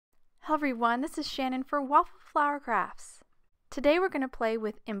Hello everyone, this is Shannon for Waffle Flower Crafts. Today we're going to play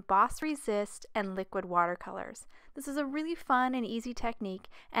with Emboss Resist and liquid watercolors. This is a really fun and easy technique,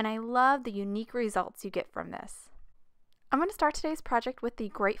 and I love the unique results you get from this. I'm going to start today's project with the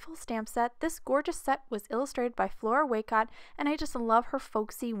Grateful stamp set. This gorgeous set was illustrated by Flora Waycott, and I just love her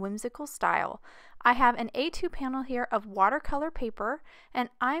folksy, whimsical style. I have an A2 panel here of watercolor paper, and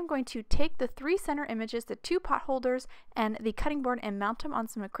I'm going to take the three center images, the two pot holders, and the cutting board and mount them on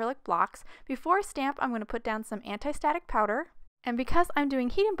some acrylic blocks. Before I stamp, I'm going to put down some anti-static powder. And because I'm doing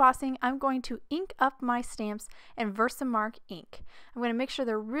heat embossing, I'm going to ink up my stamps in VersaMark ink. I'm going to make sure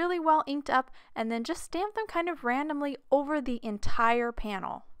they're really well inked up and then just stamp them kind of randomly over the entire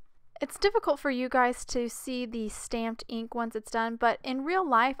panel. It's difficult for you guys to see the stamped ink once it's done, but in real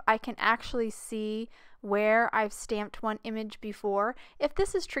life I can actually see where I've stamped one image before. If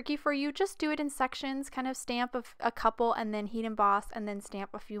this is tricky for you, just do it in sections, kind of stamp a couple and then heat emboss and then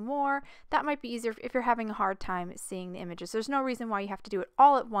stamp a few more. That might be easier if you're having a hard time seeing the images. There's no reason why you have to do it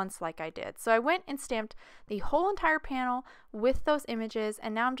all at once like I did. So I went and stamped the whole entire panel with those images,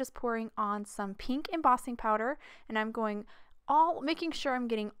 and now I'm just pouring on some pink embossing powder, and I'm going making sure I'm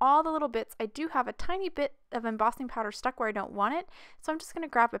getting all the little bits. I do have a tiny bit of embossing powder stuck where I don't want it, so I'm just going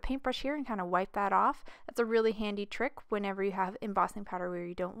to grab a paintbrush here and kind of wipe that off. That's a really handy trick whenever you have embossing powder where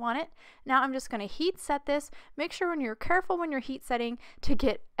you don't want it. Now I'm just going to heat set this. Make sure you're careful when you're heat setting to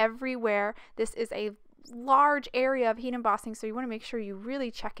get everywhere. This is a large area of heat embossing, so you want to make sure you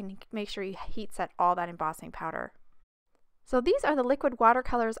really check and make sure you heat set all that embossing powder. So these are the liquid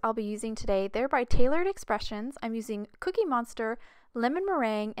watercolors I'll be using today. They're by Tailored Expressions. I'm using Cookie Monster, Lemon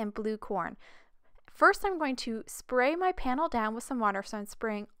Meringue, and Blue Corn. First I'm going to spray my panel down with some water, so I'm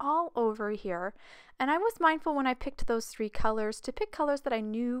spraying all over here. And I was mindful when I picked those three colors to pick colors that I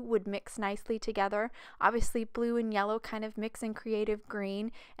knew would mix nicely together. Obviously blue and yellow kind of mix in creative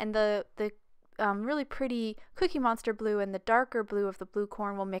green, and the really pretty Cookie Monster blue and the darker blue of the Blue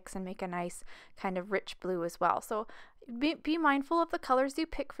Corn will mix and make a nice kind of rich blue as well. So be mindful of the colors you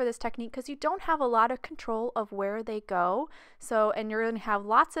pick for this technique, because you don't have a lot of control of where they go. And you're going to have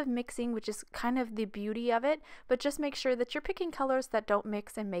lots of mixing, which is kind of the beauty of it, but just make sure that you're picking colors that don't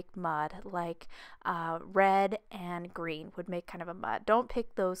mix and make mud, like red and green would make kind of a mud. Don't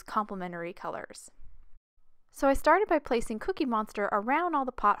pick those complementary colors. So I started by placing Cookie Monster around all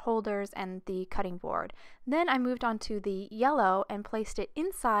the pot holders and the cutting board. Then I moved on to the yellow and placed it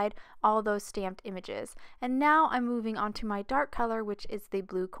inside all those stamped images. And now I'm moving on to my dark color, which is the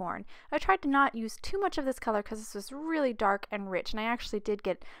Blue Corn. I tried to not use too much of this color because this was really dark and rich, and I actually did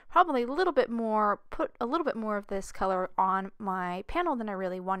get probably put a little bit more of this color on my panel than I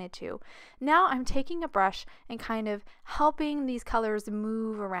really wanted to. Now I'm taking a brush and kind of helping these colors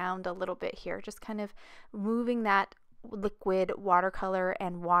move around a little bit here, just kind of moving that liquid watercolor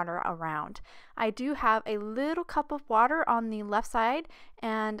and water around. I do have a little cup of water on the left side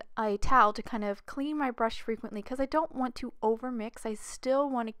and a towel to kind of clean my brush frequently, because I don't want to overmix. I still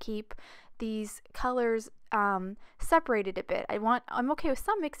want to keep these colors separated a bit. I'm okay with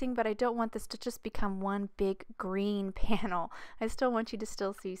some mixing, but I don't want this to just become one big green panel. I still want you to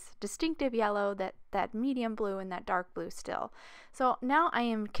still see distinctive yellow, that medium blue, and that dark blue still. So now I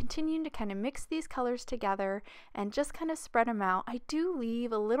am continuing to kind of mix these colors together and just kind of spread them out. I do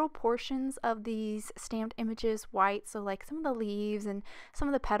leave a little portions of these stamped images white, so like some of the leaves and some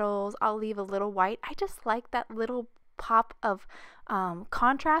of the petals, I'll leave a little white. I just like that little pop of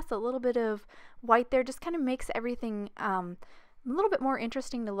contrast. A little bit of white there just kind of makes everything a little bit more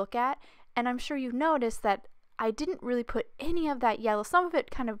interesting to look at. And I'm sure you've noticed that I didn't really put any of that yellow. Some of it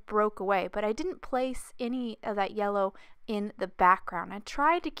kind of broke away, but I didn't place any of that yellow in the background. I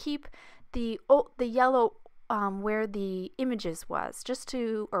tried to keep the yellow where the images just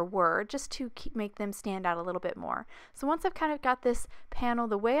to make them stand out a little bit more. So once I've kind of got this panel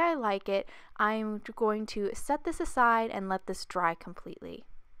the way I like it, I'm going to set this aside and let this dry completely.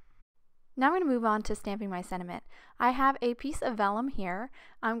 Now I'm going to move on to stamping my sentiment. I have a piece of vellum here.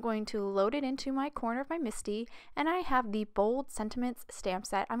 I'm going to load it into my corner of my MISTI, and I have the Bold Sentiments stamp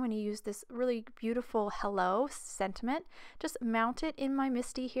set. I'm going to use this really beautiful hello sentiment. Just mount it in my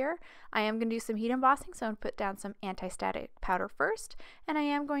MISTI here. I am going to do some heat embossing, so I'm going to put down some anti-static powder first, and I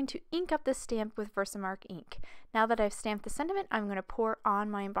am going to ink up this stamp with VersaMark ink. Now that I've stamped the sentiment, I'm going to pour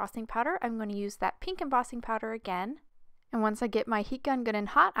on my embossing powder. I'm going to use that pink embossing powder again. And once I get my heat gun good and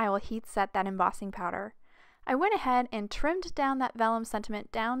hot, I will heat set that embossing powder. I went ahead and trimmed down that vellum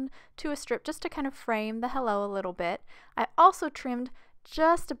sentiment down to a strip just to kind of frame the hello a little bit. I also trimmed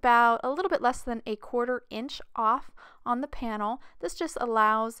just about a little bit less than a 1/4 inch off on the panel. This just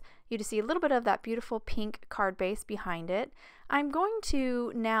allows you to see a little bit of that beautiful pink card base behind it. I'm going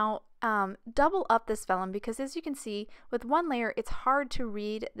to now double up this vellum because, as you can see, with one layer it's hard to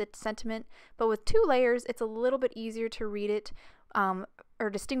read the sentiment, but with 2 layers it's a little bit easier to read it or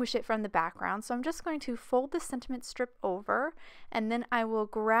distinguish it from the background. So I'm just going to fold the sentiment strip over, and then I will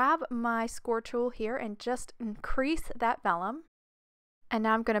grab my score tool here and just increase that vellum. And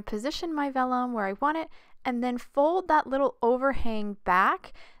now I'm going to position my vellum where I want it, and then fold that little overhang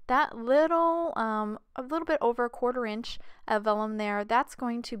back. That little, a little bit over a 1/4 inch of vellum there, that's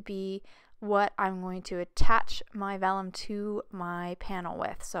going to be what I'm going to attach my vellum to my panel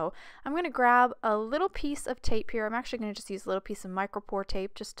with. So I'm going to grab a little piece of tape here. I'm actually going to just use a little piece of micropore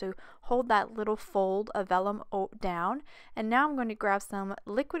tape just to hold that little fold of vellum down. And now I'm going to grab some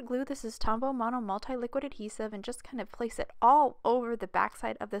liquid glue. This is Tombow Mono Multi-Liquid Adhesive, and just kind of place it all over the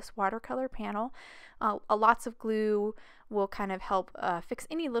backside of this watercolor panel. Lots of glue will kind of help fix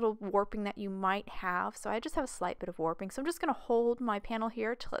any little warping that you might have. So I just have a slight bit of warping. So I'm just going to hold my panel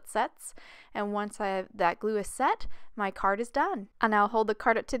here till it sets. And once that glue is set, my card is done. And I'll hold the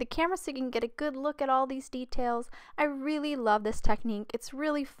card up to the camera so you can get a good look at all these details. I really love this technique. It's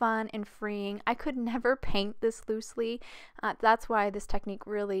really fun and freeing. I could never paint this loosely. That's why this technique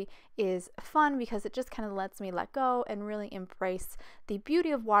really is fun, because it just kind of lets me let go and really embrace the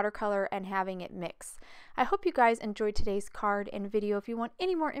beauty of watercolor and having it mix. I hope you guys enjoyed today's card and video. If you want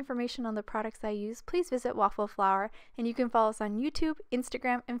any more information on the products I use, please visit Waffle Flower, and you can follow us on YouTube,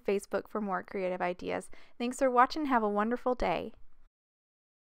 Instagram, and Facebook for more creative ideas. Thanks for watching. Have a wonderful day.